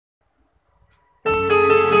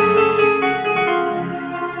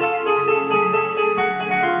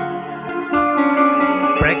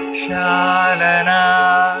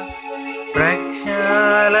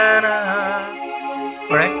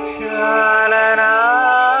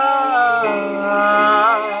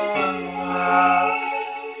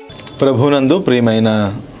ప్రభునందు ప్రియమైన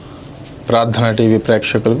ప్రార్థన టీవీ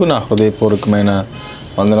ప్రేక్షకులకు నా హృదయపూర్వకమైన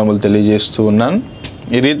వందనములు తెలియజేస్తూ ఉన్నాను.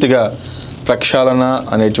 ఈ రీతిగా ప్రక్షాళన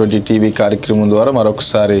అనేటువంటి టీవీ కార్యక్రమం ద్వారా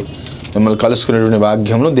మరొకసారి మిమ్మల్ని కలుసుకునేటువంటి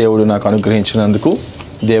భాగ్యంలో దేవుడు నాకు అనుగ్రహించినందుకు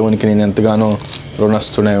దేవునికి నేను ఎంతగానో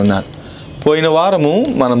రుణస్తుడై ఉన్నాను. పోయిన వారము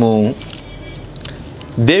మనము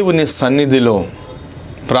దేవుని సన్నిధిలో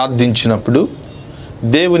ప్రార్థించినప్పుడు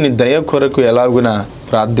దేవుని దయ కొరకు ఎలాగున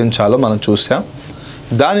ప్రార్థించాలో మనం చూసాం.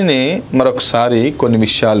 దానినే మరొకసారి కొన్ని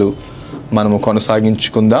విషయాలు మనము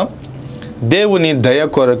కొనసాగించుకుందాం. దేవుని దయ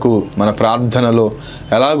కొరకు మన ప్రార్థనలో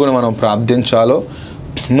ఎలాగున మనం ప్రార్థించాలో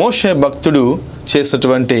మోషే భక్తుడు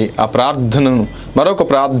చేసేటువంటి ఆ ప్రార్థనను మరొక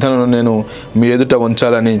ప్రార్థనను నేను మీ ఎదుట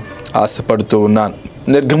ఉంచాలని ఆశపడుతూ ఉన్నాను.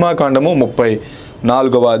 నిర్గమాకాండము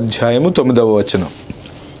 34వ అధ్యాయము 9వ వచనం.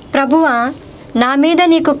 ప్రభువా, నా మీద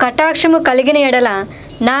నీకు కటాక్షము కలిగిన ఎడల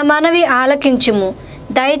నా మనవి ఆలకించుము.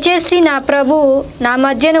 దయచేసి నా ప్రభువు నా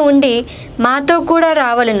మధ్యన ఉండి మాతో కూడా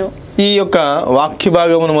రావలెను. ఈ యొక్క వాక్య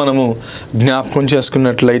భాగమును మనము జ్ఞాపకం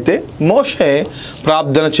చేసుకున్నట్లయితే మోషే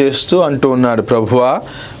ప్రార్థన చేస్తూ అంటూ ఉన్నాడు, ప్రభువా,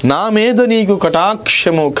 నా మీద నీకు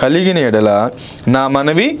కటాక్షము కలిగిన ఎడల నా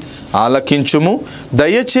మనవి ఆలకించుము.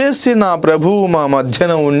 దయచేసి నా ప్రభువు మా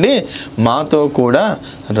మధ్యన ఉండి మాతో కూడా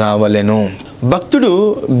రావలెను. భక్తుడు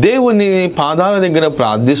దేవుని పాదాల దగ్గర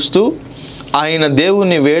ప్రార్థిస్తూ ఆయన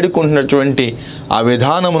దేవుణ్ణి వేడుకుంటున్నటువంటి ఆ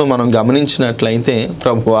విధానమును మనం గమనించినట్లయితే,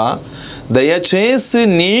 ప్రభువా, దయచేసి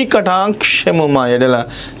నీ కటాక్షము మా ఎడల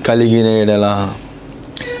కలిగిన ఎడల,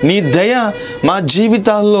 నీ దయ మా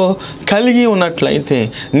జీవితాల్లో కలిగి ఉన్నట్లయితే,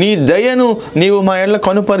 నీ దయను నీవు మా ఎడల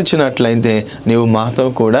కనుపరిచినట్లయితే నీవు మాతో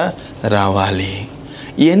కూడా రావాలి.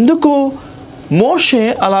 ఎందుకు మోషే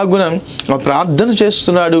అలాగున ప్రార్థన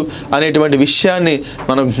చేస్తున్నాడు అనేటువంటి విషయాన్ని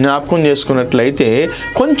మనం జ్ఞాపకం చేసుకున్నట్లయితే,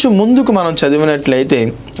 కొంచెం ముందుకు మనం చదివినట్లయితే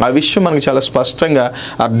ఆ విషయం మనకు చాలా స్పష్టంగా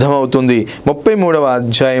అర్థమవుతుంది. 33వ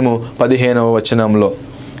అధ్యాయము 15వ వచనంలో,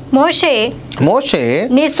 మోషే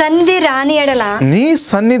నీ సన్నిధి రాని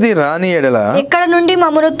ఎడల ఇక్కడ నుండి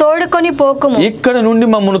మమ్మను తోడుకొని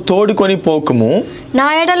పోకుము. నా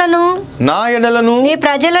ఎడలను నీ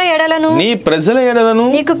ప్రజల ఎడలను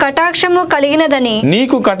నీకు కటాక్షము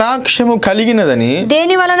కలిగినదని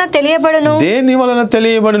దేని వలన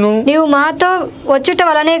తెలియబడును. నీవు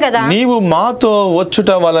మాతో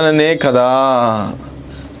వచ్చుట వలననే కదా.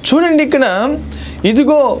 చూడండి, ఇక్కడ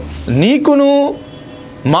ఇదిగో నీకును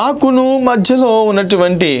మాకును మధ్యలో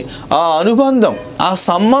ఉన్నటువంటి ఆ అనుబంధం, ఆ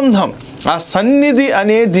సంబంధం, ఆ సన్నిధి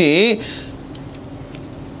అనేది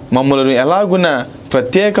మమ్మలను ఎలాగున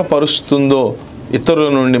ప్రత్యేకపరుస్తుందో ఇతరుల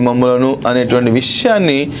నుండి మమ్మలను అనేటువంటి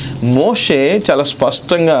విషయాన్ని మోషే చాలా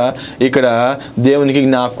స్పష్టంగా ఇక్కడ దేవునికి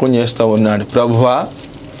జ్ఞాపకం చేస్తూ ఉన్నాడు. ప్రభువా,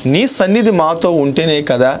 నీ సన్నిధి మాతో ఉంటేనే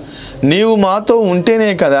కదా, నీవు మాతో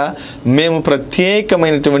ఉంటేనే కదా మేము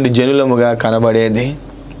ప్రత్యేకమైనటువంటి జనులముగా కనబడేది.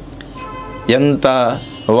 ఎంత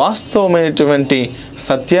వాస్తవమైనటువంటి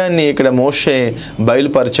సత్యాన్ని ఇక్కడ మోషే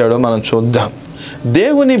బయలుపరిచాడో మనం చూద్దాం.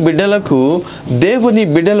 దేవుని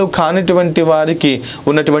బిడ్డలు కానిటువంటి వారికి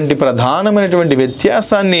ఉన్నటువంటి ప్రధానమైనటువంటి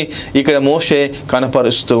వ్యత్యాసాన్ని ఇక్కడ మోషే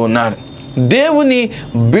కనపరుస్తూ ఉన్నాడు. దేవుని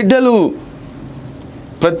బిడ్డలు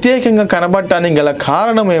ప్రత్యేకంగా కనబడటానికి గల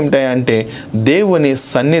కారణం ఏమిటంటే దేవుని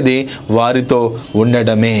సన్నిధి వారితో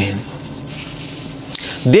ఉండడమే.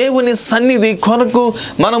 దేవుని సన్నిధి కొరకు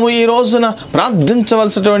మనము ఈ రోజున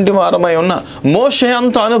ప్రార్థించవలసినటువంటి వారమై ఉన్న మోషే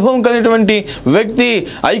అంత అనుభవం కలిగినటువంటి వ్యక్తి,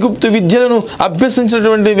 ఐగుప్తు విద్యలను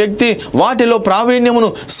అభ్యసించినటువంటి వ్యక్తి, వాటిలో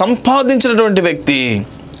ప్రావీణ్యమును సంపాదించినటువంటి వ్యక్తి.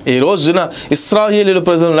 ఈ రోజున ఇశ్రాయేలీయుల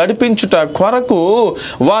ప్రజలను నడిపించుట కొరకు,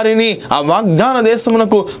 వారిని ఆ వాగ్దాన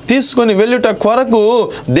దేశమునకు తీసుకొని వెళ్ళుట కొరకు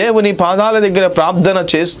దేవుని పాదాల దగ్గర ప్రార్థన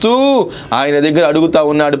చేస్తూ ఆయన దగ్గర అడుగుతా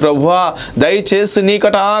ఉన్నాడు, ప్రభువా, దయచేసి నీ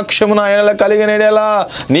కటాక్షము నా ఎడల కలిగిన ఎడల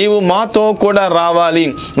నీవు మాతో కూడా రావాలి,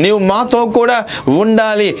 నీవు మాతో కూడా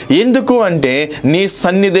ఉండాలి. ఎందుకు అంటే నీ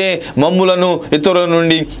సన్నిధే మమ్ములను ఇతరుల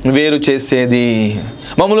నుండి వేరు చేసేది,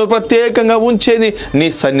 మమ్మల్ని ప్రత్యేకంగా ఉంచేది నీ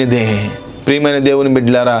సన్నిధే. ప్రియమైన దేవుని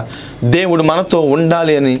బిడ్డలారా, దేవుడు మనతో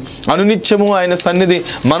ఉండాలి అని, అనునిత్యము ఆయన సన్నిధి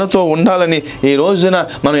మనతో ఉండాలని ఈ రోజున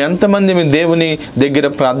మనం ఎంతమంది దేవుని దగ్గర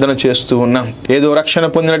ప్రార్థన చేస్తూ ఉన్నాం. ఏదో రక్షణ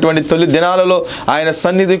పొందినటువంటి తొలి దినాలలో ఆయన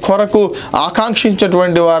సన్నిధి కొరకు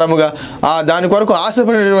ఆకాంక్షించేటువంటి వారముగా, దాని కొరకు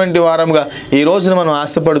ఆశపడినటువంటి వారముగా ఈ రోజున మనం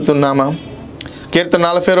ఆశపడుతున్నామా? కీర్తన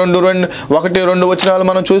 42:1-2 వచనాలు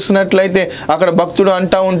మనం చూసినట్లయితే అక్కడ భక్తుడు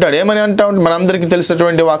అంటూ ఉంటాడు, ఏమని అంటూ ఉంటాడు? మనందరికీ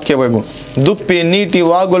తెలిసినటువంటి వాక్య భాగం, దుప్పి నీటి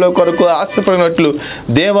వాగుల కొరకు ఆశపడినట్లు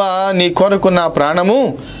దేవా నీ కొరకు నా ప్రాణము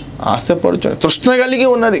ఆశపడుచు, తృష్ణ కలిగి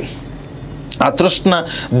ఉన్నది. ఆ తృష్ణ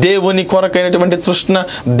దేవుని కొరకైనటువంటి తృష్ణ,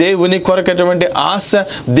 దేవుని కొరకైనటువంటి ఆశ,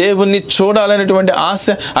 దేవుని చూడాలనేటువంటి ఆశ,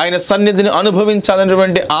 ఆయన సన్నిధిని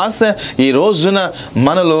అనుభవించాలనేటువంటి ఆశ ఈ రోజున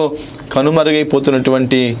మనలో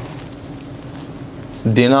కనుమరుగైపోతున్నటువంటి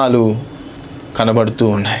దినాలు కనబడుతూ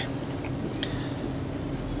ఉన్నాయి.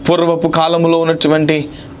 పూర్వపు కాలంలో ఉన్నటువంటి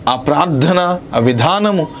ఆ ప్రార్థన, ఆ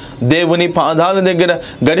విధానము, దేవుని పాదాల దగ్గర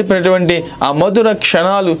గడిపినటువంటి ఆ మధుర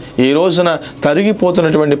క్షణాలు ఈ రోజున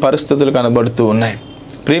తరిగిపోతున్నటువంటి పరిస్థితులు కనబడుతూ ఉన్నాయి.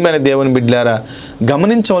 ప్రియమైన దేవుని బిడ్డలారా,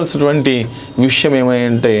 గమనించవలసినటువంటి విషయం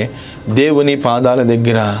ఏమంటే దేవుని పాదాల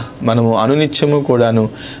దగ్గర మనము అనునిత్యము కూడాను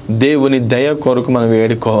దేవుని దయ కొరకు మనం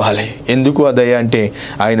వేడుకోవాలి. ఎందుకు ఆ దయ అంటే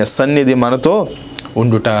ఆయన సన్నిధి మనతో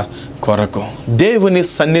ఉండుట కొరకు. దేవుని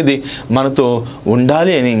సన్నిధి మనతో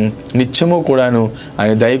ఉండాలి అని నిత్యము కూడాను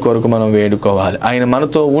ఆయన దయ కొరకు మనం వేడుకోవాలి. ఆయన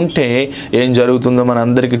మనతో ఉంటే ఏం జరుగుతుందో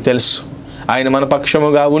మనందరికీ తెలుసు. ఆయన మన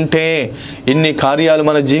పక్షముగా ఉంటే ఎన్ని కార్యాలు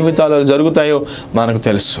మన జీవితాలలో జరుగుతాయో మనకు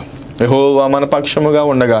తెలుసు. యెహోవా మన పక్షముగా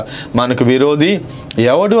ఉండగా మనకు విరోధి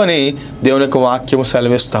ఎవడు అని దేవుని యొక్క వాక్యము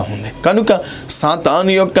సెలవిస్తూ ఉంది. కనుక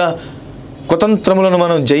సాతాను యొక్క కుతంత్రములను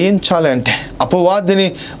మనం జయించాలి అంటే, అపవాదిని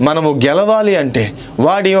మనము గెలవాలి అంటే,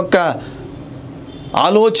 వాడి యొక్క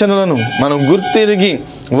ఆలోచనలను మనం గుర్తెరిగి,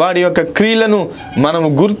 వాడి యొక్క క్రియలను మనము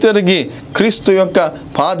గుర్తెరిగి క్రీస్తు యొక్క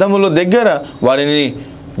పాదముల దగ్గర వాడిని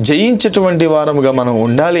జయించేటువంటి వారముగా మనం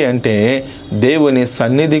ఉండాలి అంటే దేవుని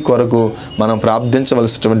సన్నిధి కొరకు మనం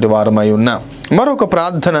ప్రార్థించవలసినటువంటి వారమై ఉన్నాం. మరొక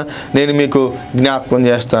ప్రార్థన నేను మీకు జ్ఞాపకం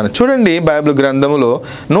చేస్తాను. చూడండి, బైబిల్ గ్రంథములో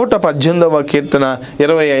 118వ కీర్తన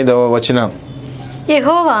 25వ వచనం.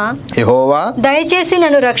 యెహోవా దయచేసి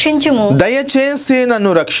నన్ను రక్షించుము, దయచేసి నన్ను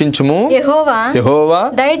రక్షించుము. యెహోవా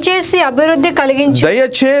దయచేసి అభివృద్ధి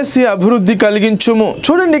కలిగించుము.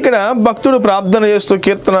 చూడండి, ఇక్కడ భక్తుడు ప్రార్థన చేస్తూ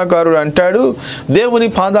కీర్తనకారుడు అంటాడు, దేవుని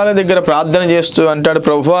పాదాల దగ్గర ప్రార్థన చేస్తూ అంటాడు,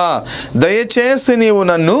 ప్రభువా దయచేసి నీవు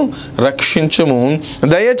నన్ను రక్షించుము,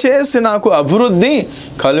 దయచేసి నాకు అభివృద్ధి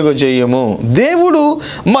కలుగజేయము. దేవుడు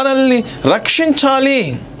మనల్ని రక్షించాలి.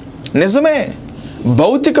 నిజమే,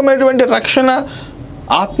 భౌతికమైనటువంటి రక్షణ,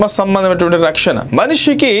 ఆత్మ సంబంధమైనటువంటి రక్షణ.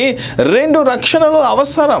 మనిషికి 2 రక్షణలు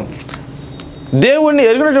అవసరం. దేవుణ్ణి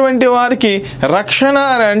ఎరిగినటువంటి వారికి రక్షణ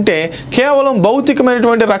అని అంటే కేవలం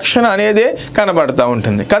భౌతికమైనటువంటి రక్షణ అనేదే కనబడుతూ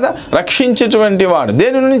ఉంటుంది కదా. రక్షించేటువంటి వాడు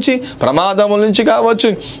దేని నుంచి, ప్రమాదముల నుంచి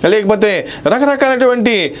కావచ్చు, లేకపోతే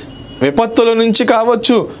రకరకాలైనటువంటి విపత్తుల నుంచి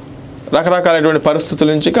కావచ్చు, రకరకాలైనటువంటి పరిస్థితుల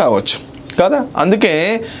నుంచి కావచ్చు కదా. అందుకే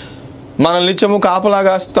మనల్ని నిత్యము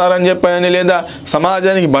కాపలాగాస్తారని చెప్పని, లేదా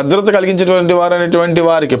సమాజానికి భద్రత కలిగించేటువంటి వారు అనేటువంటి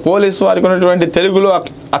వారికి, పోలీసు వారికి ఉన్నటువంటి తెలుగులో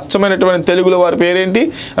అచ్చమైనటువంటి తెలుగులో వారి పేరేంటి,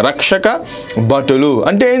 రక్షక భటులు.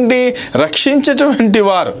 అంటే ఏంటి, రక్షించేటువంటి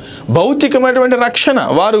వారు. భౌతికమైనటువంటి రక్షణ,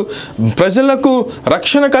 వారు ప్రజలకు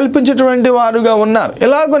రక్షణ కల్పించేటువంటి వారుగా ఉన్నారు.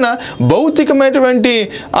 ఎలాగున భౌతికమైనటువంటి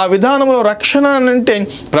ఆ విధానంలో రక్షణ అంటే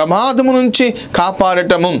ప్రమాదము నుంచి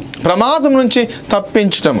కాపాడటము, ప్రమాదం నుంచి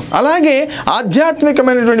తప్పించటము. అలాగే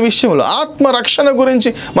ఆధ్యాత్మికమైనటువంటి విషయంలో ఆత్మ రక్షణ గురించి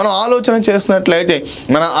మనం ఆలోచన చేసినట్లయితే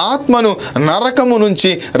మన ఆత్మను నరకము నుంచి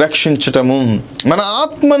రక్షించటము, మన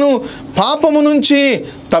ఆత్మను పాపము నుంచి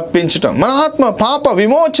తప్పించటం, మన ఆత్మ పాప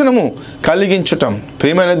విమోచనము కలిగించటం.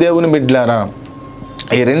 ప్రియమైన దేవుని బిడ్డలారా,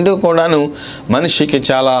 ఈ 2 కూడాను మనిషికి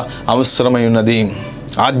చాలా అవసరమై ఉన్నది.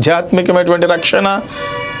 ఆధ్యాత్మికమైనటువంటి రక్షణ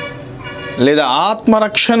లేదా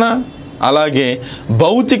ఆత్మరక్షణ, అలాగే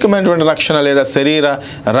భౌతికమైనటువంటి రక్షణ లేదా శరీర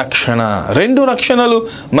రక్షణ. 2 రక్షణలు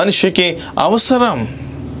మనిషికి అవసరం.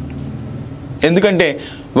 ఎందుకంటే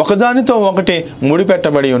ఒకదానితో ఒకటి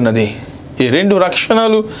ముడిపెట్టబడి ఉన్నది. ఈ 2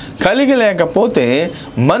 రక్షణలు కలిగి లేకపోతే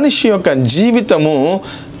మనిషి యొక్క జీవితము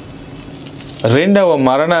 2వ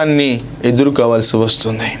మరణాన్ని ఎదుర్కోవాల్సి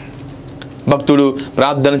వస్తుంది. భక్తుడు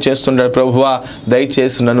ప్రార్థన చేస్తుంటాడు, ప్రభువా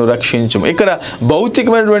దయచేసి నన్ను రక్షించుము. ఇక్కడ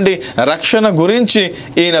భౌతికమైనటువంటి రక్షణ గురించి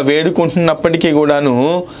ఈయన వేడుకుంటున్నప్పటికీ కూడాను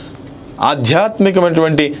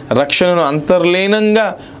ఆధ్యాత్మికమైనటువంటి రక్షణను అంతర్లీనంగా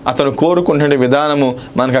అతను కోరుకుంటున్న విధానము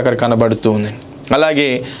మనకు అక్కడ కనబడుతూ ఉంది. అలాగే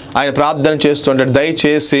ఆయన ప్రార్థన చేస్తుంటాడు,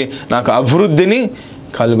 దయచేసి నాకు అభివృద్ధిని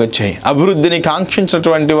కలుగచేయి. అభివృద్ధిని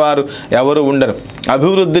కాంక్షించినటువంటి వారు ఎవరు ఉండరు,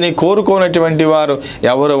 అభివృద్ధిని కోరుకోనటువంటి వారు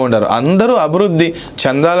ఎవరు ఉండరు. అందరూ అభివృద్ధి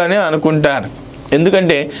చెందాలనే అనుకుంటారు.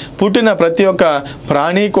 ఎందుకంటే పుట్టిన ప్రతి ఒక్క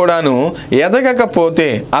ప్రాణి కూడాను ఎదగకపోతే,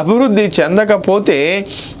 అభివృద్ధి చెందకపోతే,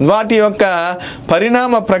 వాటి యొక్క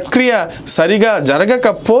పరిణామ ప్రక్రియ సరిగా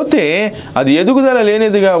జరగకపోతే, అది ఎదుగుదల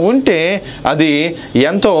లేనిదిగా ఉంటే అది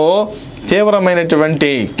ఎంతో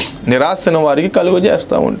తీవ్రమైనటువంటి నిరాశను వారికి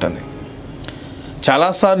కలుగజేస్తూ ఉంటుంది.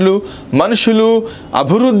 చాలాసార్లు మనుషులు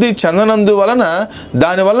అభివృద్ధి చెందనందువలన,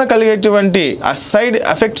 దానివల్ల కలిగేటువంటి ఆ సైడ్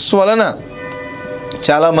ఎఫెక్ట్స్ వలన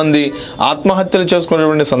చాలామంది ఆత్మహత్యలు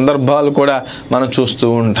చేసుకునేటువంటి సందర్భాలు కూడా మనం చూస్తూ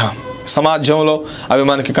ఉంటాం. సమాజంలో అవి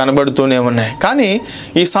మనకి కనబడుతూనే ఉన్నాయి. కానీ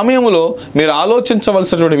ఈ సమయంలో మీరు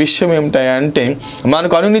ఆలోచించవలసినటువంటి విషయం ఏమిటంటే,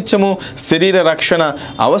 మనకు అనునిత్యము శరీర రక్షణ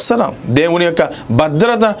అవసరం, దేవుని యొక్క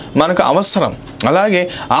భద్రత మనకు అవసరం, అలాగే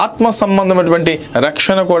ఆత్మ సంబంధమైనటువంటి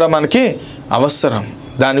రక్షణ కూడా మనకి అవసరం.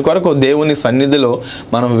 దాని కొరకు దేవుని సన్నిధిలో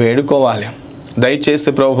మనం వేడుకోవాలి. దయచేసి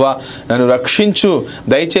ప్రభువా నన్ను రక్షించు,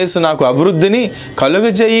 దయచేసి నాకు అభివృద్ధిని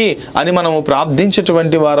కలుగజేయి అని మనము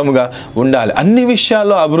ప్రార్థించేటువంటి వారముగా ఉండాలి. అన్ని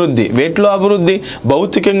విషయాల్లో అభివృద్ధి. వేటిలో అభివృద్ధి?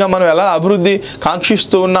 భౌతికంగా మనం ఎలా అభివృద్ధి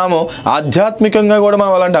కాంక్షిస్తూ ఉన్నామో ఆధ్యాత్మికంగా కూడా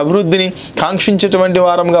మనం అలాంటి అభివృద్ధిని కాంక్షించేటువంటి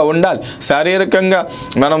వారముగా ఉండాలి. శారీరకంగా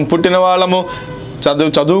మనం పుట్టిన వాళ్ళము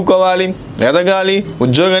చదువుకోవాలి, ఎదగాలి,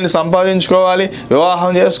 ఉద్యోగాన్ని సంపాదించుకోవాలి,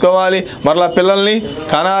 వివాహం చేసుకోవాలి, మరలా పిల్లల్ని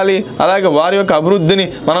కనాలి, అలాగే వారి యొక్క అభివృద్ధిని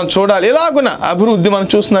మనం చూడాలి. ఇలాగున అభివృద్ధి మనం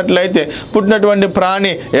చూసినట్లయితే పుట్టినటువంటి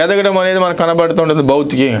ప్రాణి ఎదగడం అనేది మనకు కనబడుతుంటుంది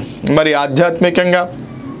భౌతికంగా. మరి ఆధ్యాత్మికంగా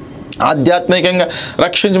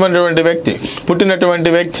రక్షించబడినటువంటి వ్యక్తి,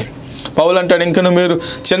 పుట్టినటువంటి వ్యక్తి పౌలు అంటాడు, ఇంకను మీరు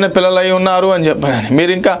చిన్న పిల్లలై ఉన్నారు అని చెప్పాను.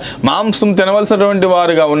 మీరు ఇంకా మాంసం తినవలసినటువంటి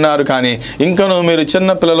వారుగా ఉన్నారు, కానీ ఇంకను మీరు చిన్న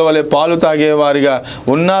పిల్లల వలె పాలు తాగేవారిగా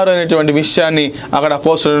ఉన్నారు అనేటువంటి విషయాన్ని అక్కడ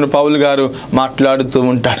అపోస్తలుడైన పౌలు గారు మాట్లాడుతూ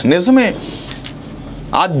ఉంటాడు. నిజమే,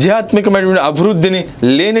 ఆధ్యాత్మికమైనటువంటి అభివృద్ధిని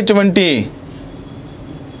లేనటువంటి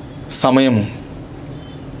సమయము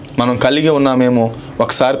మనం కలిగి ఉన్నామేమో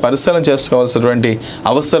ఒకసారి పరిశీలన చేసుకోవాల్సినటువంటి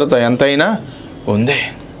అవసరత ఎంతైనా ఉంది.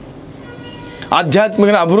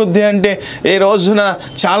 ఆధ్యాత్మిక అభివృద్ధి అంటే ఈ రోజున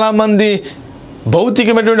చాలామంది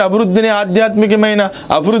భౌతికమైనటువంటి అభివృద్ధిని ఆధ్యాత్మికమైన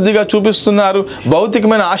అభివృద్ధిగా చూపిస్తున్నారు.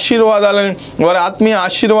 భౌతికమైన ఆశీర్వాదాలను వారి ఆత్మీయ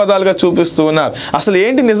ఆశీర్వాదాలుగా చూపిస్తూ ఉన్నారు. అసలు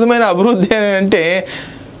ఏంటి నిజమైన అభివృద్ధి అని అంటే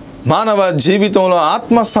మానవ జీవితంలో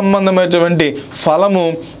ఆత్మ సంబంధమైనటువంటి ఫలము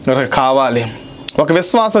కావాలి. ఒక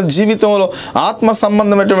విశ్వాస జీవితంలో ఆత్మ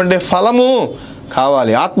సంబంధమైనటువంటి ఫలము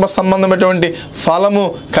కావాలి. ఆత్మ సంబంధమైనటువంటి ఫలము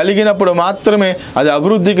కలిగినప్పుడు మాత్రమే అది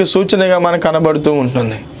అభివృద్ధికి సూచనగా మనకు కనబడుతూ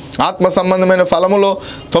ఉంటుంది. ఆత్మ సంబంధమైన ఫలములో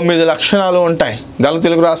 9 లక్షణాలు ఉంటాయి.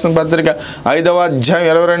 గలతీయులకు రాసిన పత్రిక 5వ అధ్యాయం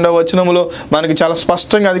 22వ వచనములో మనకి చాలా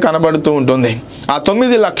స్పష్టంగా అది కనబడుతూ ఉంటుంది. ఆ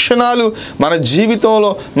 9 లక్షణాలు మన జీవితంలో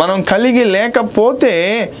మనం కలిగి లేకపోతే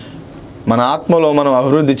మన ఆత్మలో మనం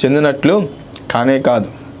అభివృద్ధి చెందినట్లు కానే కాదు.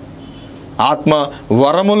 ఆత్మ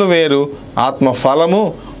వరములు వేరు, ఆత్మ ఫలము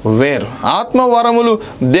వేరు. ఆత్మ వరములు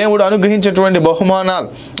దేవుడు అనుగ్రహించేటువంటి బహుమానాలు,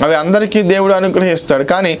 అవి అందరికీ దేవుడు అనుగ్రహిస్తాడు.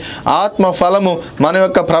 కానీ ఆత్మ ఫలము మన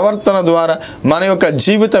యొక్క ప్రవర్తన ద్వారా, మన యొక్క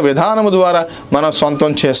జీవిత విధానము ద్వారా మనం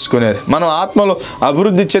సొంతం చేసుకునేది. మనం ఆత్మలో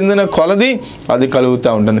అభివృద్ధి చెందిన కొలది అది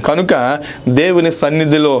కలుగుతూ ఉంటుంది. కనుక దేవుని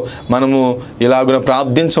సన్నిధిలో మనము ఇలాగున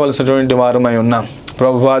ప్రార్థించవలసినటువంటి వారమై ఉన్నాం.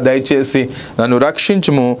 ప్రభువా దయచేసి నన్ను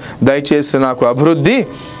రక్షించుము, దయచేసి నాకు అభివృద్ధి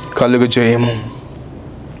కలుగు చేయము.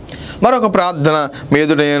 మరొక ప్రార్థన మీద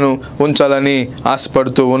నేను ఉంచాలని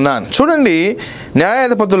ఆశపడుతూ ఉన్నాను. చూడండి,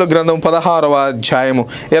 న్యాయాధిపతుల గ్రంథం 16వ అధ్యాయము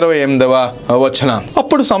 28వ వచనం.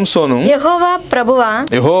 అప్పుడు సంసోను,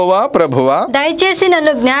 యెహోవా ప్రభువా దయచేసి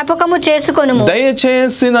నన్ను జ్ఞాపకము చేసుకొనుము.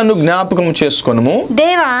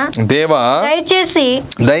 దేవా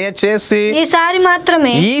దయచేసి ఈసారి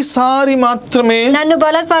మాత్రమే నన్ను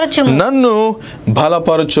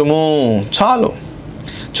బలపరచుము. చాలు.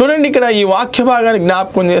 చూడండి, ఇక్కడ ఈ వాక్య భాగాన్ని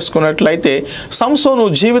జ్ఞాపకం చేసుకున్నట్లయితే సంసోను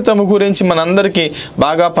జీవితము గురించి మనందరికీ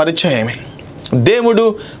బాగా పరిచయమే. దేవుడు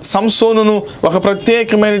సంసోనును ఒక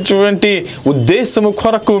ప్రత్యేకమైనటువంటి ఉద్దేశము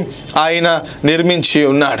కొరకు ఆయన నిర్మించి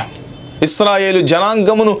ఉన్నాడు. ఇశ్రాయేలు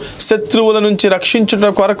జనాంగమును శత్రువుల నుంచి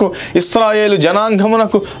రక్షించుట కొరకు, ఇశ్రాయేలు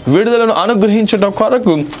జనాంగమునకు విడుదలను అనుగ్రహించుట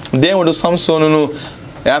కొరకు దేవుడు సంసోనును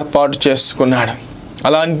ఏర్పాటు చేసుకున్నాడు.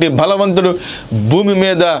 అలాంటి బలవంతుడు భూమి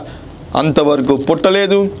మీద అంతవరకు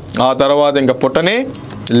పుట్టలేదు, ఆ తర్వాత ఇంకా పుట్టనే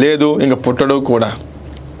లేదు, ఇంకా పుట్టడు కూడా.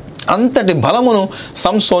 అంతటి బలమును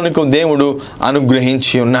సంసోనుకు దేవుడు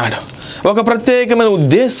అనుగ్రహించి ఉన్నాడు. ఒక ప్రత్యేకమైన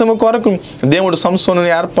ఉద్దేశము కొరకు దేవుడు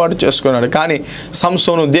సంసోనుని ఏర్పాటు చేసుకున్నాడు. కానీ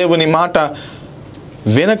సంసోను దేవుని మాట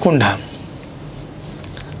వినకుండా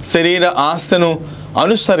శరీర ఆశను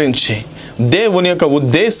అనుసరించి దేవుని యొక్క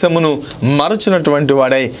ఉద్దేశమును మరచినటువంటి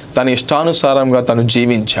వాడై తన ఇష్టానుసారంగా తను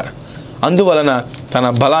జీవించాడు. అందువలన తన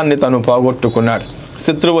బలాన్ని తను పోగొట్టుకున్నాడు.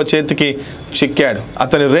 శత్రువు చేతికి చిక్కాడు.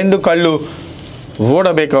 అతని 2 కళ్ళు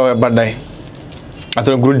ఊడబెక్కబడ్డాయి.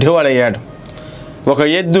 అతను గుడ్డివాడయ్యాడు. ఒక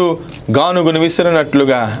ఎద్దు గానుగును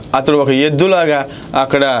విసిరినట్లుగా అతడు ఒక ఎద్దులాగా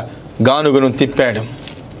అక్కడ గానుగును తిప్పాడు.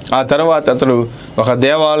 ఆ తర్వాత అతడు ఒక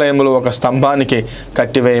దేవాలయంలో ఒక స్తంభానికి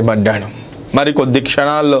కట్టివేయబడ్డాడు. మరికొద్ది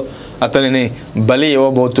క్షణాల్లో అతనిని బలి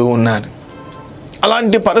ఇవ్వబోతూ ఉన్నాడు.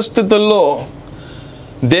 అలాంటి పరిస్థితుల్లో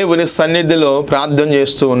దేవుని సన్నిధిలో ప్రార్థన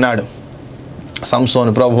చేస్తూ ఉన్నాడు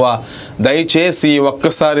సంసోను. ప్రభువా దయచేసి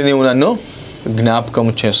ఒక్కసారి నీవు నన్ను జ్ఞాపకం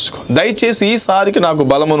చేసుకో, దయచేసి ఈసారికి నాకు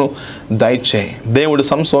బలమును దయచేయి. దేవుడు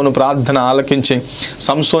సంసోను ప్రార్థన ఆలకించి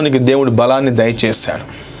సంసోనికి దేవుడు బలాన్ని దయచేశాడు.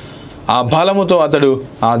 ఆ బలముతో అతడు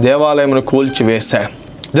ఆ దేవాలయమును కూల్చివేశాడు.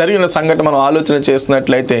 జరిగిన సంఘటన మనం ఆలోచన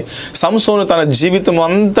చేసినట్లయితే సంసోను తన జీవితం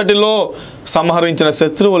అంతటిలో సంహరించిన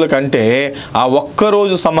శత్రువుల కంటే ఆ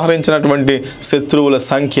ఒక్కరోజు సంహరించినటువంటి శత్రువుల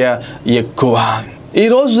సంఖ్య ఎక్కువ. ఈ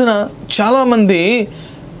రోజున చాలామంది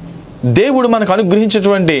దేవుడు మనకు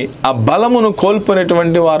అనుగ్రహించేటువంటి ఆ బలమును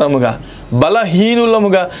కోల్పోయినటువంటి వారముగా,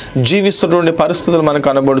 బలహీనులముగా జీవిస్తున్నటువంటి పరిస్థితులు మనకు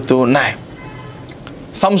కనబడుతూ ఉన్నాయి.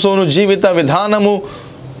 సంసోను జీవిత విధానము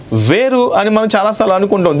వేరు అని మనం చాలాసార్లు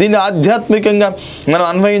అనుకుంటాం. దీన్ని ఆధ్యాత్మికంగా మనం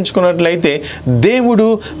అన్వయించుకున్నట్లయితే దేవుడు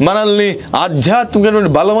మనల్ని ఆధ్యాత్మికమైన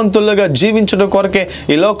బలవంతులుగా జీవించడం కొరకే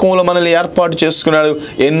ఈ లోకంలో మనల్ని ఏర్పాటు చేసుకున్నాడు,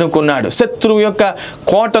 ఎన్నుకున్నాడు. శత్రువు యొక్క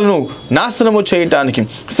కోటను నాశనము చేయటానికి,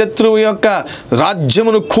 శత్రువు యొక్క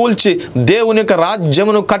రాజ్యమును కూల్చి దేవుని యొక్క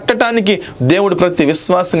రాజ్యమును కట్టడానికి దేవుడు ప్రతి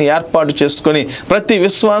విశ్వాసిని ఏర్పాటు చేసుకొని ప్రతి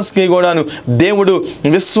విశ్వాసకి కూడాను దేవుడు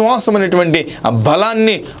విశ్వాసం అనేటువంటి ఆ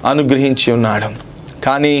బలాన్ని అనుగ్రహించి ఉన్నాడు.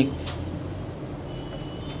 కానీ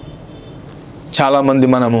చాలామంది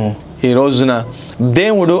మనము ఈ రోజున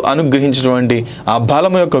దేవుడు అనుగ్రహించినటువంటి ఆ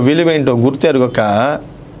బలం యొక్క విలువేంటో గుర్తెరగక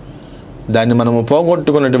దాన్ని మనము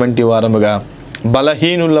పోగొట్టుకున్నటువంటి వారముగా,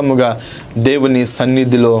 బలహీనులముగా దేవుని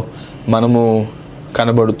సన్నిధిలో మనము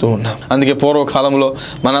కనబడుతూ ఉన్నాం. అందుకే పూర్వకాలంలో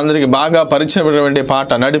మనందరికీ బాగా పరిచయమైనటువంటి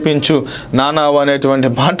పాట నడిపించు నానావ అనేటువంటి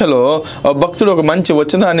పాటలో భక్తుడు ఒక మంచి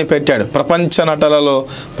వచనాన్ని పెట్టాడు. ప్రపంచ నటలలో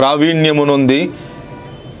ప్రావీణ్యమునుంది,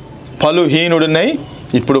 పలుహీనుడినై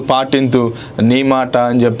ఇప్పుడు పాటింతు నీ మాట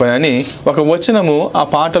అని చెప్పని ఒక వచనము ఆ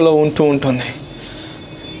పాటలో ఉంటూ ఉంటుంది.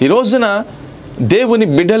 ఈ రోజున దేవుని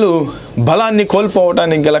బిడ్డలు బలాన్ని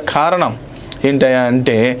కోల్పోవటానికి గల కారణం ఏంటయ్యా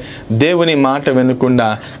అంటే దేవుని మాట వినకుండా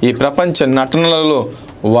ఈ ప్రపంచ నటనలలో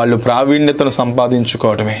వాళ్ళు ప్రావీణ్యతను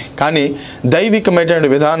సంపాదించుకోవటమే. కానీ దైవికమైనటువంటి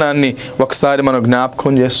విధానాన్ని ఒకసారి మనం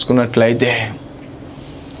జ్ఞాపకం చేసుకున్నట్లయితే,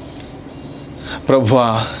 ప్రభువా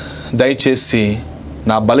దయచేసి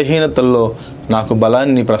నా బలహీనతల్లో నాకు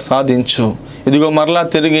బలాన్ని ప్రసాదించు, ఇదిగో మరలా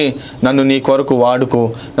తిరిగి నన్ను నీ కొరకు వాడుకో,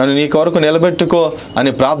 నన్ను నీ కొరకు నిలబెట్టుకో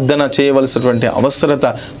అని ప్రార్థన చేయవలసినటువంటి అవసరత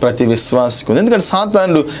ప్రతి విశ్వాసికి ఉంది. ఎందుకంటే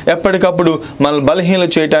సాతానుడు ఎప్పటికప్పుడు మనల్ని బలహీనలు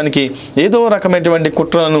చేయడానికి ఏదో రకమైనటువంటి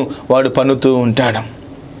కుట్రలను వాడు పన్నుతూ ఉంటాడు.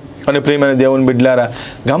 కానీ ప్రియమైన దేవుని బిడ్డలారా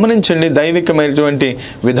గమనించండి, దైవికమైనటువంటి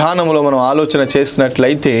విధానంలో మనం ఆలోచన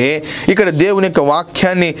చేసినట్లయితే, ఇక్కడ దేవుని యొక్క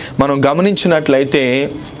వాక్యాన్ని మనం గమనించినట్లయితే,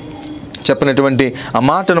 చెప్పినటువంటి ఆ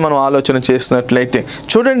మాటను మనం ఆలోచన చేసినట్లయితే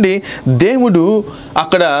చూడండి, దేవుడు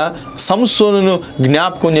అక్కడ సంసోనును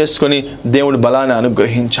జ్ఞాపకం చేసుకొని దేవుడు బలాన్ని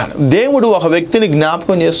అనుగ్రహించాడు. దేవుడు ఒక వ్యక్తిని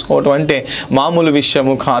జ్ఞాపకం చేసుకోవటం అంటే మామూలు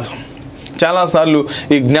విషయము కాదు. చాలాసార్లు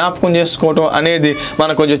ఈ జ్ఞాపకం చేసుకోవటం అనేది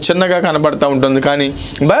మనకు కొంచెం చిన్నగా కనబడుతూ ఉంటుంది. కానీ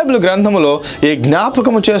బైబిల్ గ్రంథంలో ఈ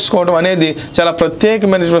జ్ఞాపకం చేసుకోవటం అనేది చాలా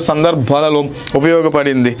ప్రత్యేకమైనటువంటి సందర్భాలలో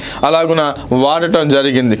ఉపయోగపడింది, అలాగున వాడటం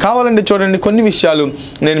జరిగింది. కావాలంటే చూడండి, కొన్ని విషయాలు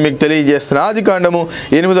నేను మీకు తెలియజేస్తాను. ఆదికాండము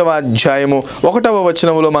 8వ అధ్యాయము 1వ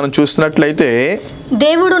వచనములో మనం చూసినట్లయితే,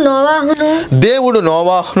 దేవుడు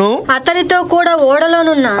నోవాహును అతనితో కూడా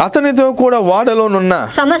ఓడలోనున్న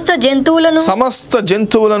సమస్త జంతువులను సమస్త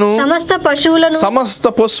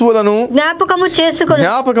పశువులను జ్ఞాపకము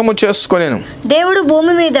చేసుకొనెను. దేవుడు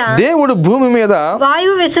భూమి మీద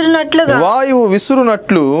వాయువు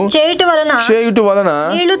విసురునట్లు చేయుట వలన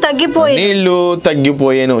నీళ్లు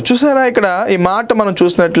తగ్గిపోయేను. చూసారా, ఇక్కడ ఈ మాట మనం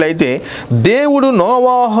చూసినట్లయితే దేవుడు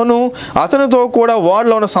నోవాహును అతనితో కూడా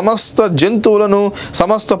ఓడలో ఉన్న సమస్త జంతువులను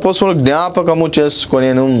సమస్త పశువులు జ్ఞాపకము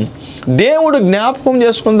చేసుకొనేను. దేవుడు జ్ఞాపకం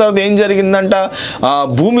చేసుకున్న తర్వాత ఏం జరిగిందంట? ఆ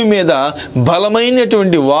భూమి మీద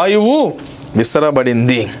బలమైనటువంటి వాయువు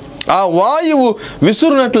విసరబడింది. ఆ వాయువు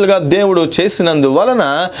విసురునట్లుగా దేవుడు చేసినందువలన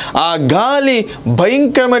ఆ గాలి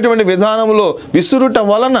భయంకరమైనటువంటి విధానంలో విసురుట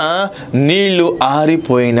వలన నీళ్లు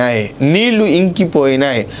ఆరిపోయినాయి, నీళ్లు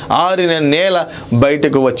ఇంకిపోయినాయి, ఆరిన నేల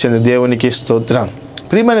బయటకు వచ్చింది. దేవునికి స్తోత్రం.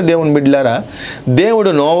 ప్రియమైన దేవుని బిడ్డలారా,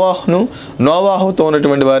 దేవుడు నోవాహుతో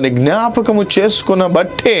ఉన్నటువంటి వారిని జ్ఞాపకము చేసుకున్న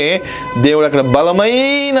బట్టే దేవుడు అక్కడ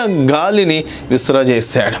బలమైన గాలిని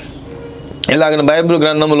విసరజేశాడు. ఇలాగ బైబిల్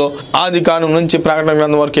గ్రంథంలో ఆదికాండం నుంచి ప్రకటన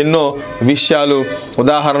గ్రంథం వరకు ఎన్నో విషయాలు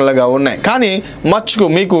ఉదాహరణలుగా ఉన్నాయి. కానీ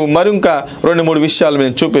మీకు మరింకా 2-3 విషయాలు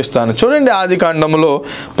నేను చూపిస్తాను. చూడండి, ఆదికాండంలో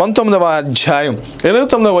 19వ అధ్యాయం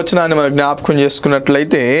 29వ వచనాన్ని మనం జ్ఞాపకం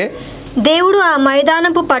చేసుకున్నట్లయితే, దేవుడు ఆ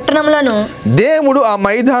మైదానపు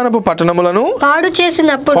పట్టణములను పాడు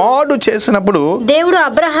చేసినప్పుడు దేవుడు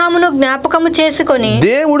అబ్రహామును జ్ఞాపకము చేసుకొని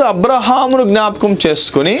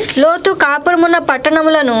లోతు కాపురమున్న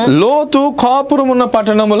పట్టణములను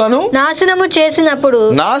నాశనము చేసినప్పుడు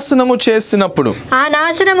ఆ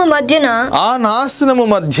నాశనము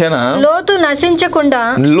మధ్యన లోతు నశించకుండా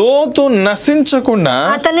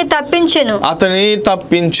అతన్ని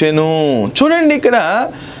తప్పించెను. చూడండి, ఇక్కడ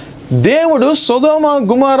దేవుడు సొదొమ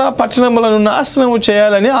గుమొర్రా పట్టణములను నాశనము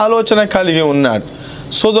చేయాలని ఆలోచన కలిగి ఉన్నాడు.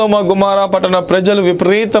 సొదొమ గుమొర్రా పట్టణ ప్రజలు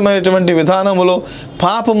విపరీతమైనటువంటి విధానములో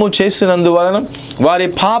పాపము చేసినందువలన వారి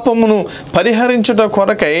పాపమును పరిహరించుట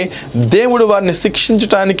కొరకై దేవుడు వారిని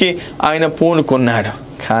శిక్షించటానికి ఆయన పూనుకున్నాడు.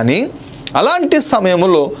 కానీ అలాంటి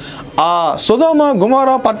సమయంలో ఆ సొదొమ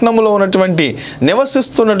గొమొర్రా పట్టణంలో ఉన్నటువంటి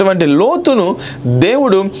నివసిస్తున్నటువంటి లోతును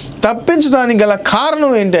దేవుడు తప్పించడానికి గల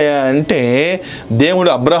కారణం ఏంటి అంటే దేవుడు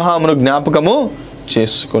అబ్రహామును జ్ఞాపకము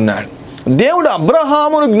చేసుకున్నాడు. దేవుడు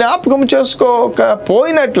అబ్రహామును జ్ఞాపకం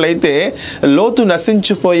చేసుకోకపోయినట్లయితే లోతు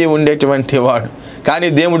నశించిపోయి ఉండేటువంటి వాడు. కానీ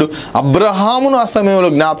దేవుడు అబ్రహామును ఆ సమయంలో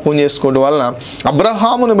జ్ఞాపకం చేసుకోవడం వలన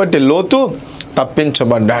అబ్రహామును బట్టి లోతు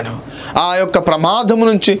తప్పించబడ్డాడు. ఆ యొక్క ప్రమాదము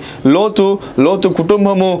నుంచి లోతు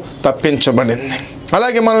కుటుంబము తప్పించబడింది.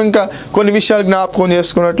 అలాగే మనం ఇంకా కొన్ని విషయాలు జ్ఞాపకం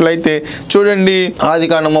చేసుకున్నట్లయితే చూడండి,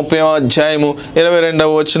 ఆదికాండం 30వ అధ్యాయము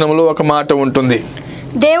 22వ వచనములో ఒక మాట ఉంటుంది.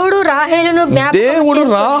 దేవుడు రాహేలును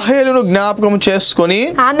జ్ఞాపకం చేసుకొని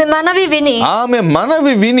ఆమె మనవి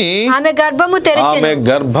విని ఆమె గర్భము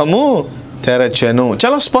తెరచెను.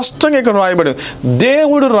 చాలా స్పష్టంగా ఇక్కడ రాయబడి,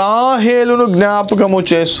 దేవుడు రాహేలును జ్ఞాపకము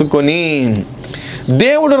చేసుకొని,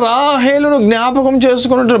 దేవుడు రాహేలును జ్ఞాపకం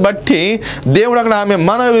చేసుకున్నట్టు బట్టి దేవుడు అక్కడ ఆమె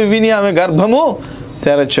మనవి విని ఆమె గర్భము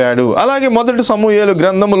తెరచాడు. అలాగే మొదటి సమూయేలు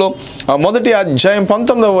గ్రంథములో మొదటి అధ్యాయం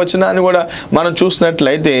 19వ వచనాన్ని కూడా మనం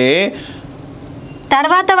చూసినట్లయితే,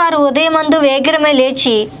 తర్వాత వారు ఉదయమందు వేగిరమై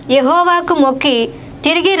లేచి యెహోవాకు మొక్కి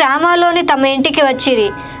తిరిగి రామాలోని తమ ఇంటికి వచ్చిరి.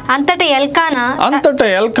 అంతట ఎల్కానా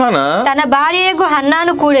తన భార్యకు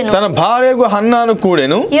హన్నాను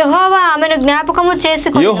కూడెను. యెహోవా ఆమెను జ్ఞాపకము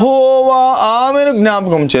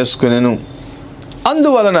చేసుకొనెను.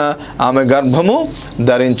 అందువలన ఆమె గర్భము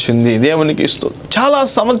ధరించింది. దేవునికి స్తోత్రం. చాలా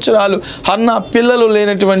సంవత్సరాలు హన్నా పిల్లలు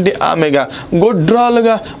లేనటువంటి ఆమెగా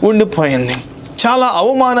గొడ్రాలుగా ఉండిపోయింది. చాలా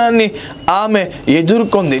అవమానాన్ని ఆమె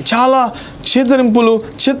ఎదుర్కొంది. చాలా చేదరింపులు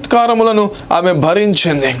చిత్కారములను ఆమె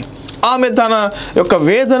భరించింది. ఆమె తన యొక్క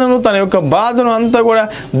వేదనను, తన యొక్క బాధను అంతా కూడా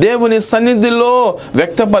దేవుని సన్నిధిలో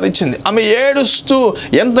వ్యక్తపరిచింది. ఆమె ఏడుస్తూ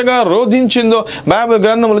ఎంతగా రోధించిందో బైబిల్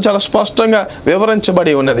గ్రంథంలో చాలా స్పష్టంగా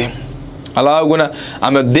వివరించబడి ఉన్నది. అలాగున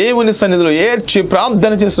ఆమె దేవుని సన్నిధిలో ఏడ్చి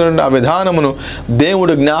ప్రార్థన చేసినటువంటి ఆ విధానమును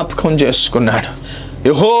దేవుడు జ్ఞాపకం చేసుకున్నాడు.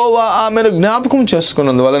 యెహోవా ఆమెను జ్ఞాపకం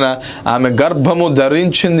చేసుకున్నందువలన ఆమె గర్భము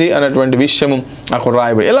ధరించింది అన్నటువంటి విషయము అక్కడ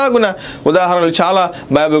రాయబడి. ఎలాగున ఉదాహరణలు చాలా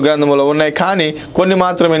బైబిల్ గ్రంథంలో ఉన్నాయి, కానీ కొన్ని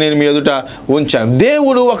మాత్రమే నేను మీ ఎదుట ఉంచాను.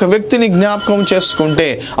 దేవుడు ఒక వ్యక్తిని జ్ఞాపకం చేసుకుంటే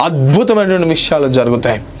అద్భుతమైనటువంటి విషయాలు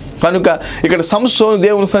జరుగుతాయి. కనుక ఇక్కడ సంసోను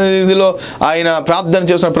దేవుని సన్నిధిలో ఆయన ప్రార్థన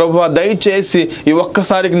చేసిన, ప్రభువా దయచేసి ఈ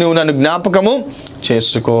ఒక్కసారికి నువ్వు నన్ను జ్ఞాపకము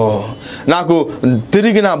చేసుకో, నాకు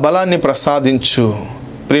తిరిగి నా బలాన్ని ప్రసాదించు.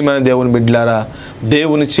 ప్రియమైన దేవుని బిడ్డలారా,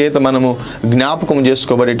 దేవుని చేత మనము జ్ఞాపకం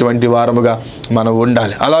చేసుకోబడేటువంటి వారముగా మనం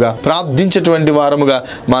ఉండాలి. అలాగా ప్రార్థించేటువంటి వారముగా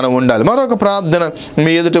మనం ఉండాలి. మరొక ప్రార్థన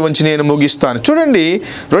మీ ఎదుట ఉంచి నేను ముగిస్తాను. చూడండి,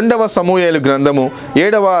 2వ సమూయేలు గ్రంథము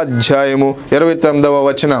 7వ అధ్యాయము 29వ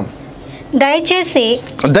వచనం. దయచేసి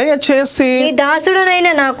నీ దాసుడనైన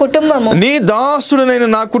నా కుటుంబము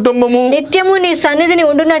నిత్యము నీ సన్నిధిని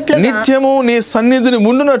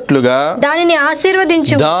ఉండునట్లుగా దానిని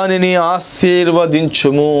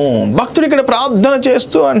ఆశీర్వదించుము. భక్తుడు ఇక్కడ ప్రార్థన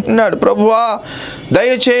చేస్తూ అంటున్నాడు, ప్రభువా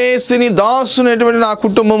దయచేసి నీ దాసునైనటువంటి నా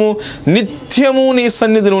కుటుంబము నిత్యము నీ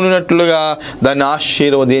సన్నిధిని ఉండునట్లుగా దాన్ని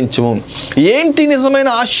ఆశీర్వదించుము. ఏంటి నిజమైన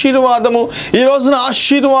ఆశీర్వాదము? ఈ రోజున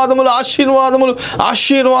ఆశీర్వాదములు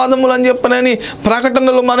అని చెప్పనని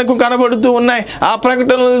ప్రకటనలు మనకు కనబడుతూ ఉన్నాయి. ఆ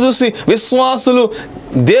ప్రకటనలు చూసి విశ్వాసులు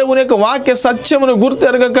దేవుని యొక్క వాక్య సత్యమును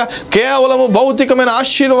గుర్తెరగక కేవలము భౌతికమైన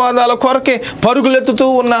ఆశీర్వాదాల కొరకే పరుగులెత్తుతూ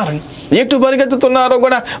ఉన్నారు. ఎటు పరిగెత్తుతున్నారో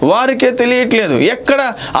కూడా వారికే తెలియట్లేదు. ఎక్కడ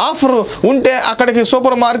ఆఫర్ ఉంటే అక్కడికి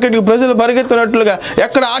సూపర్ మార్కెట్కి ప్రజలు పరిగెత్తున్నట్లుగా,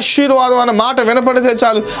 ఎక్కడ ఆశీర్వాదం అన్న మాట వినపడితే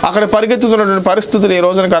చాలు అక్కడ పరిగెత్తుతున్నటువంటి పరిస్థితులు ఈ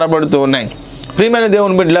రోజున కనబడుతూ ఉన్నాయి. ప్రియమైన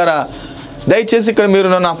దేవుని బిడ్డలారా, దయచేసి ఇక్కడ మీరు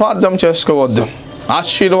నన్ను అపార్థం చేసుకోవద్దు.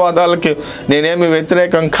 ఆశీర్వాదాలకి నేనేమి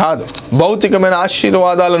వ్యతిరేకం కాదు. భౌతికమైన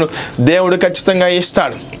ఆశీర్వాదాలను దేవుడు ఖచ్చితంగా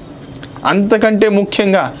ఇస్తాడు. అంతకంటే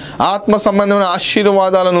ముఖ్యంగా ఆత్మ సంబంధమైన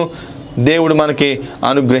ఆశీర్వాదాలను దేవుడు మనకి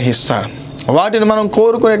అనుగ్రహిస్తాడు. వాటిని మనం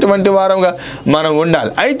కోరుకునేటువంటి వారంగా మనం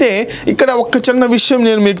ఉండాలి. అయితే ఇక్కడ ఒక్క చిన్న విషయం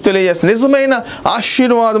నేను మీకు తెలియజేస్తాను. నిజమైన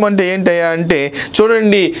ఆశీర్వాదం అంటే ఏంటయ్యా అంటే,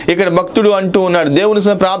 చూడండి ఇక్కడ భక్తుడు అంటూ ఉన్నాడు,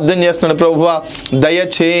 దేవుని ప్రార్థన చేస్తున్నాడు, ప్రభువా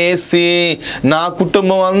దయచేసి నా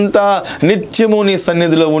కుటుంబం అంతా నిత్యము నీ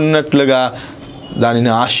సన్నిధిలో ఉన్నట్లుగా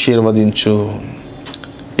దానిని ఆశీర్వదించు.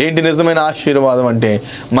 ఏంటి నిజమైన ఆశీర్వాదం అంటే,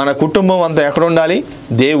 మన కుటుంబం అంతా ఎక్కడ ఉండాలి?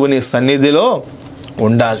 దేవుని సన్నిధిలో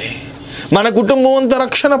ఉండాలి. మన కుటుంబం అంతా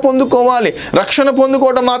రక్షణ పొందుకోవాలి. రక్షణ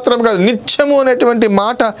పొందుకోవడం మాత్రం కాదు, నిత్యము అనేటువంటి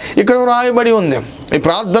మాట ఇక్కడ రాయబడి ఉంది. ఈ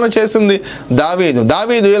ప్రార్థన చేసింది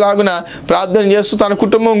దావీదు ఇలాగున ప్రార్థన చేస్తూ తన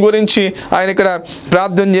కుటుంబం గురించి ఆయన ఇక్కడ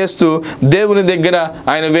ప్రార్థన చేస్తూ దేవుని దగ్గర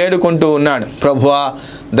ఆయన వేడుకుంటూ ఉన్నాడు, ప్రభువా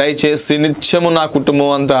దయచేసి నిత్యము నా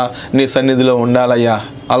కుటుంబం అంతా నీ సన్నిధిలో ఉండాలయ్యా,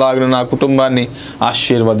 అలాగే నా కుటుంబాన్ని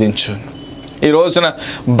ఆశీర్వదించు. ఈ రోజున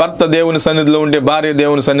భర్త దేవుని సన్నిధిలో ఉంటే భార్య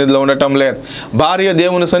దేవుని సన్నిధిలో ఉండటం లేదు, భార్య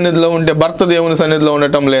దేవుని సన్నిధిలో ఉంటే భర్త దేవుని సన్నిధిలో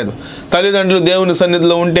ఉండటం లేదు, తల్లిదండ్రులు దేవుని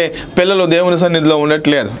సన్నిధిలో ఉంటే పిల్లలు దేవుని సన్నిధిలో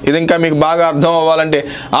ఉండట్లేదు. ఇది ఇంకా మీకు బాగా అర్థం అవ్వాలంటే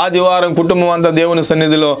ఆదివారం కుటుంబం అంతా దేవుని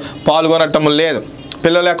సన్నిధిలో పాల్గొనటం లేదు.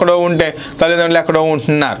 పిల్లలు ఎక్కడో ఉంటే తల్లిదండ్రులు ఎక్కడో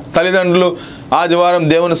ఉంటున్నారు, తల్లిదండ్రులు ఆదివారం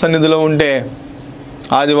దేవుని సన్నిధిలో ఉంటే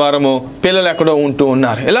ఆదివారము పిల్లలు ఎక్కడో ఉంటూ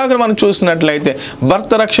ఉన్నారు. ఇలాగ మనం చూసినట్లయితే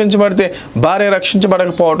భర్త రక్షించబడితే భార్య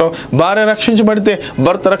రక్షించబడకపోవటం, భార్య రక్షించబడితే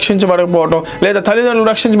భర్త రక్షించబడకపోవటం, లేదా తల్లిదండ్రులు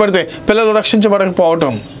రక్షించబడితే పిల్లలు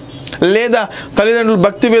రక్షించబడకపోవటం, లేదా తల్లిదండ్రులు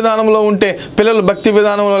భక్తి విధానంలో ఉంటే పిల్లలు భక్తి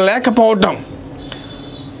విధానంలో లేకపోవటం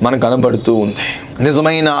మనకు కనబడుతూ ఉంది.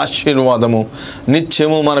 నిజమైన ఆశీర్వాదము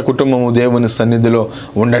నిత్యము మన కుటుంబము దేవుని సన్నిధిలో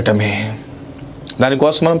ఉండటమే.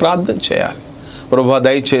 దానికోసం మనం ప్రార్థన చేయాలి. ప్రభువా,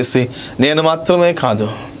 దయచేసి నేను మాత్రమే కాదు,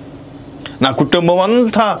 నా కుటుంబం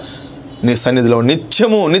అంతా నీ సన్నిధిలో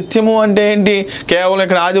నిత్యము అంటే ఏంటి? కేవలం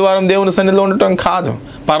ఇక్కడ ఆదివారం దేవుని సన్నిధిలో ఉండటం కాదు,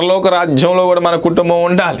 పరలోక రాజ్యంలో కూడా మన కుటుంబం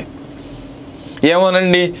ఉండాలి.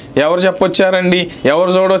 ఏమోనండి, ఎవరు చెప్పొచ్చారండి,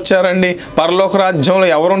 ఎవరు చూడొచ్చారండి, పరలోక రాజ్యంలో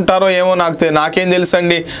ఎవరు ఉంటారో ఏమో నాకేం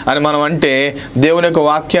తెలుసండి అని మనం అంటే దేవుని యొక్క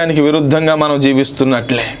వాక్యానికి విరుద్ధంగా మనం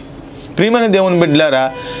జీవిస్తున్నట్లే. ప్రియమైన దేవుని బిడ్డలారా,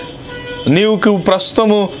 నీకు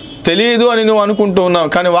ప్రస్తుతము తెలియదు అని నువ్వు అనుకుంటూ ఉన్నావు,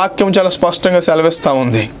 కానీ వాక్యం చాలా స్పష్టంగా సెలవిస్తూ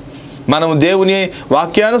ఉంది. మనము దేవుని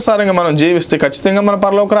వాక్యానుసారంగా మనం జీవిస్తే ఖచ్చితంగా మన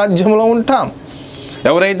పరలోక రాజ్యంలో ఉంటాం.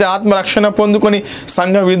 ఎవరైతే ఆత్మరక్షణ పొందుకొని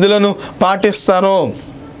సంఘ విధులను పాటిస్తారో,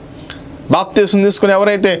 బాప్తీసం తీసుకుని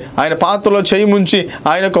ఎవరైతే ఆయన పాత్రలో చేయి ముంచి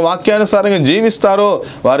ఆయన యొక్క వాక్యానుసారంగా జీవిస్తారో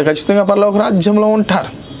వారు ఖచ్చితంగా పరలోక రాజ్యంలో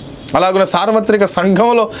ఉంటారు. అలాగే సార్వత్రిక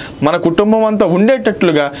సంఘంలో మన కుటుంబం అంతా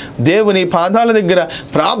ఉండేటట్లుగా దేవుని పాదాల దగ్గర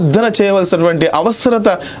ప్రార్థన చేయవలసినటువంటి అవసరత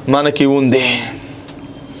మనకి ఉంది.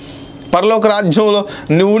 పరలోక రాజ్యంలో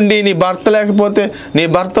నువ్వు ఉండి నీ భర్త లేకపోతే, నీ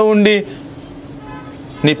భర్త ఉండి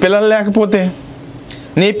నీ పిల్లలు లేకపోతే,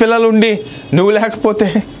 నీ పిల్లలుండి నువ్వు లేకపోతే,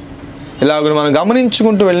 ఇలాగ మనం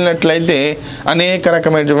గమనించుకుంటూ వెళ్ళినట్లయితే అనేక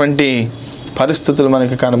రకమైనటువంటి పరిస్థితులు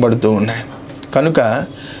మనకి కనబడుతూ ఉన్నాయి. కనుక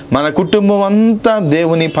మన కుటుంబం అంతా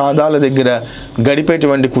దేవుని పాదాల దగ్గర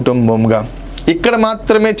గడిపేటువంటి కుటుంబంగా, ఇక్కడ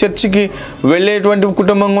మాత్రమే చర్చికి వెళ్ళేటువంటి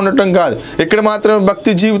కుటుంబంగా ఉండటం కాదు, ఇక్కడ మాత్రమే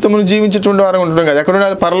భక్తి జీవితమును జీవించేటువంటి వారు ఉండటం కాదు, ఎక్కడ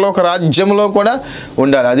ఉండాలి? పరలోక రాజ్యంలో కూడా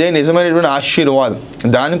ఉండాలి. అదే నిజమైనటువంటి ఆశీర్వాదం.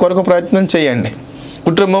 దాని కొరకు ప్రయత్నం చేయండి.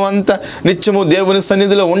 కుటుంబం అంతా నిత్యము దేవుని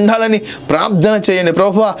సన్నిధిలో ఉండాలని ప్రార్థన చేయండి.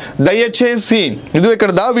 ప్రభువా, దయచేసి, ఇది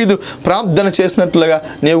ఇక్కడ దావీదు ప్రార్థన చేసినట్లుగా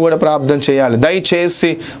నీవు కూడా ప్రార్థన చేయాలి. దయచేసి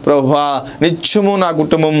ప్రభువా, నిత్యము నా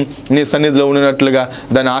కుటుంబం నీ సన్నిధిలో ఉండినట్లుగా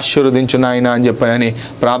దాన్ని ఆశీర్వదించు నాయన అని చెప్పని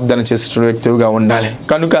ప్రార్థన చేసే వ్యక్తిగా ఉండాలి.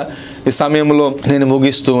 కనుక ఈ సమయంలో నేను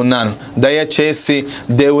ముగిస్తూ ఉన్నాను. దయచేసి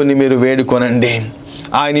దేవుని మీరు వేడుకొనండి.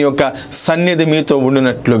 ఆయన యొక్క సన్నిధి మీతో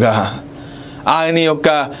ఉండినట్లుగా, ఆయన యొక్క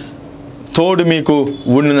తోడు మీకు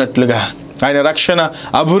ఉండినట్లుగా, ఆయన రక్షణ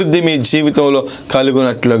అభివృద్ధి మీ జీవితంలో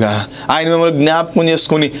కలుగునట్లుగా, ఆయన మిమ్మల్ని జ్ఞాపకం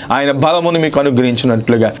చేసుకుని ఆయన బలమును మీకు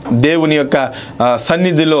అనుగ్రహించినట్లుగా, దేవుని యొక్క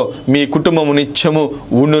సన్నిధిలో మీ కుటుంబము నిత్యము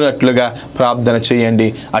ఉండునట్లుగా ప్రార్థన చేయండి.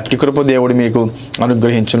 అట్టి కృప దేవుడు మీకు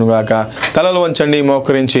అనుగ్రహించునుగాక. తలలు వంచండి,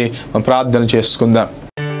 మోకరించి ప్రార్థన చేసుకుందాం.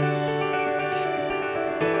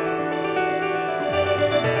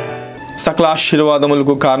 సకల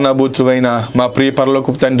ఆశీర్వాదములకు కారణభూతుడైన మా ప్రియ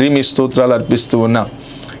పరలోకపు తండ్రి, మీ స్తోత్రాలు అర్పిస్తూ ఉన్నాం.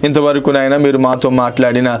 ఇంతవరకు నాయన మీరు మాతో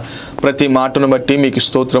మాట్లాడిన ప్రతి మాటను బట్టి మీకు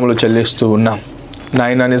స్తోత్రములు చెల్లిస్తూ ఉన్నాం.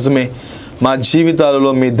 నాయన, నిజమే, మా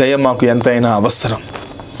జీవితాలలో మీ దయ మాకు ఎంతైనా అవసరం.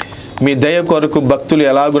 మీ దయ కొరకు భక్తులు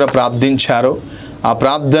ఎలాగున ప్రార్థించారో ఆ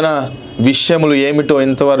ప్రార్థన విషయములు ఏమిటో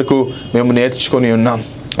ఇంతవరకు మేము నేర్చుకొని ఉన్నాం.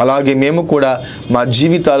 అలాగే మేము కూడా మా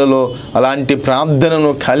జీవితాలలో అలాంటి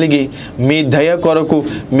ప్రార్థనను కలిగి మీ దయ కొరకు,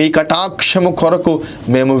 మీ కటాక్షము కొరకు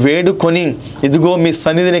మేము వేడుకొని ఇదిగో మీ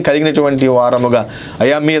సన్నిధిని కలిగినటువంటి వారముగా,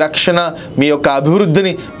 అయ్యా మీ రక్షణ, మీ యొక్క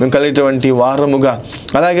అభివృద్ధిని మేము కలిగినటువంటి వారముగా,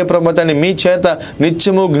 అలాగే ప్రభుత్వాన్ని మీ చేత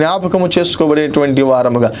నిత్యము జ్ఞాపకము చేసుకోబడేటువంటి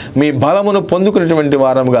వారముగా, మీ బలమును పొందుకునేటువంటి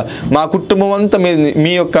వారముగా, మా కుటుంబం అంతా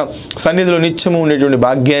మీ యొక్క సన్నిధిలో నిత్యము ఉండేటువంటి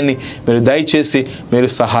భాగ్యాన్ని మీరు దయచేసి మీరు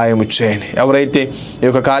సహాయము చేయండి. ఎవరైతే ఈ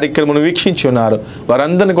యొక్క కార్యక్రమం వీక్షించి ఉన్నారు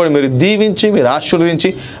వారందరినీ కూడా మీరు దీవించి, మీరు ఆశీర్వదించి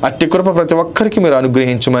అట్టి కృప ప్రతి ఒక్కరికి మీరు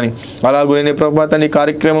అనుగ్రహించమని, అలాగే ప్రభుత్వాన్ని ఈ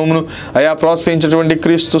కార్యక్రమమును అయా ప్రోత్సహించినటువంటి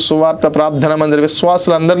క్రీస్తు సువార్త ప్రార్థన మందిర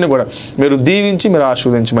విశ్వాసులందరినీ కూడా మీరు దీవించి మీరు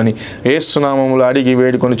ఆశీర్వదించమని యేసు నామములో అడిగి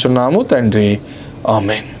వేడుకొనుచున్నాము తండ్రి,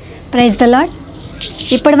 ఆమేన్. Praise the lord.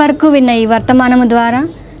 ఇప్పటి వరకు విన్న ఈ వర్తమానము ద్వారా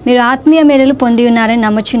మీరు ఆత్మీయ మేలులు పొంది ఉన్నారని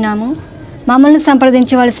నమ్ముచున్నాము. మమ్మల్ని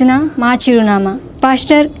సంప్రదించవలసిన మా చిరునామా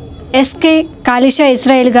పాస్టర్ ఎస్కే కాళీషా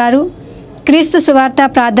ఇస్రాయేల్ గారు, క్రీస్తు సువార్త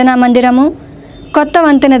ప్రార్థనా మందిరము, కొత్త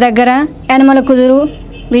వంతెన దగ్గర, యనమల కుదురు,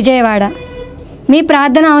 విజయవాడ. మీ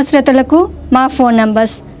ప్రార్థన అవసరతలకు మా ఫోన్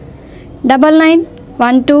నంబర్స్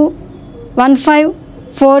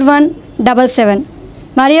 99121541 884477.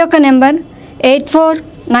 మరి యొక్క నెంబర్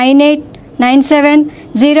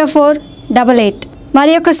 8498970488.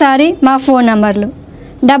 మరి ఒకసారి మా ఫోన్ నంబర్లు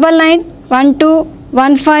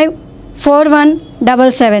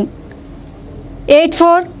 9912154177,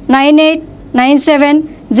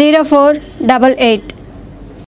 8498970488.